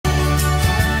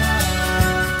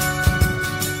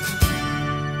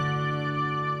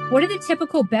What are the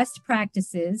typical best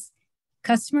practices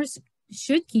customers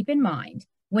should keep in mind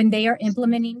when they are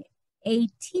implementing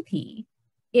ATP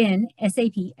in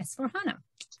SAP S/4HANA?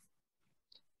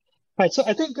 Right. So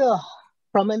I think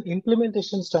from an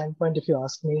implementation standpoint, if you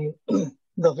ask me,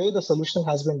 the way the solution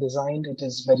has been designed, it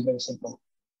is very, very simple.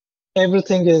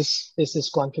 Everything is this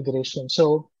configuration.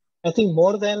 So I think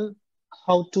more than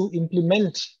how to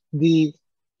implement the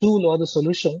tool or the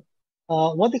solution,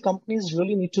 what the companies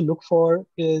really need to look for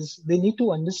is they need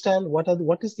to understand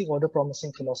what is the order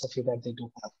promising philosophy that they do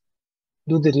have.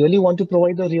 Do they really want to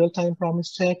provide a real-time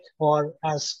promise check? Or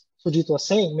as Sujeet was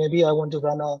saying, maybe I want to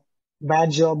run a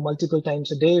bad job multiple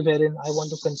times a day wherein I want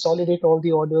to consolidate all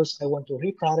the orders, I want to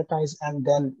reprioritize and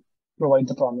then provide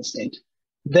the promise date.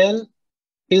 Then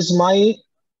is my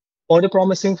order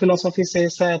promising philosophy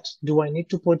says that, do I need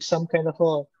to put some kind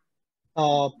of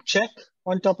a check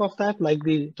on top of that, like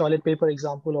the toilet paper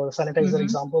example or sanitizer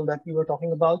example that we were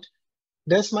talking about?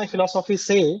 Does my philosophy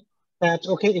say that,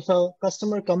 okay, if a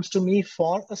customer comes to me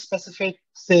for a specific,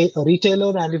 say, a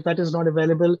retailer, and if that is not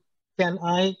available, can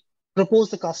I propose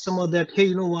the customer that, hey,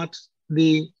 you know what,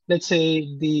 let's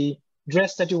say the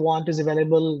dress that you want is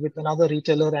available with another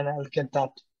retailer and I'll get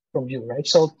that from you, right?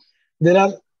 So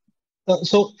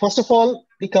so first of all,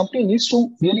 the company needs to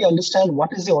really understand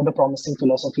what is the order promising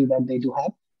philosophy that they do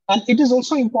have. And it is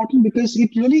also important because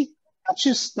it really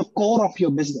touches the core of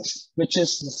your business, which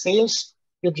is the sales.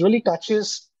 It really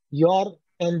touches your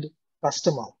end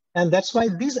customer. And that's why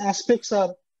these aspects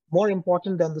are more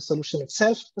important than the solution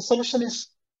itself. The solution is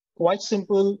quite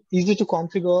simple, easy to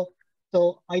configure.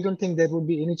 So I don't think there would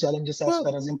be any challenges as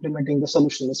far as implementing the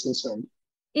solution is concerned.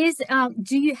 Is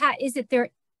it their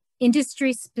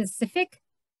industry specific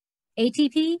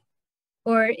ATP,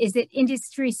 or is it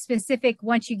industry specific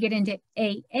once you get into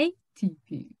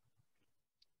aATP?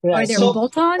 Right. Are there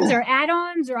bolt-ons or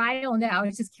add-ons, or I don't know? I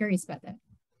was just curious about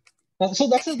that. So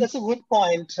that's a good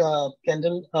point,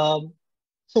 Kendall.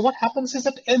 So what happens is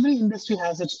that every industry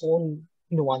has its own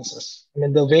nuances. I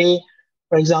mean, the way,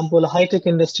 for example, a high-tech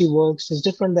industry works is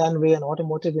different than the way an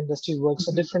automotive industry works,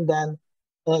 or different than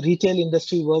a retail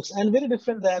industry works, and very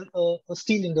different than a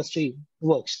steel industry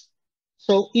works.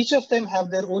 So each of them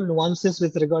have their own nuances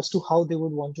with regards to how they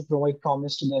would want to provide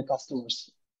promise to their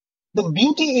customers. The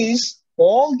beauty is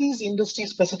all these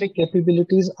industry-specific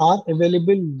capabilities are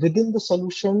available within the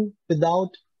solution without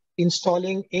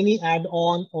installing any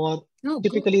add-on or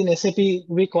typically in SAP,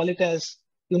 we call it as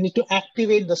you need to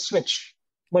activate the switch.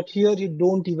 But here you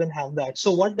don't even have that.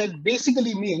 So what that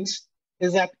basically means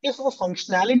is that if a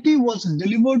functionality was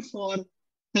delivered for,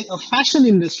 say, a fashion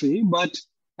industry, but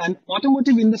an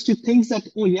automotive industry thinks that,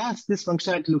 oh yes, this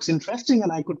functionality looks interesting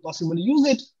and I could possibly use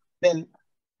it, then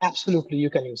absolutely you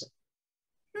can use it.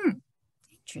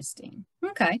 Interesting.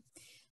 Okay.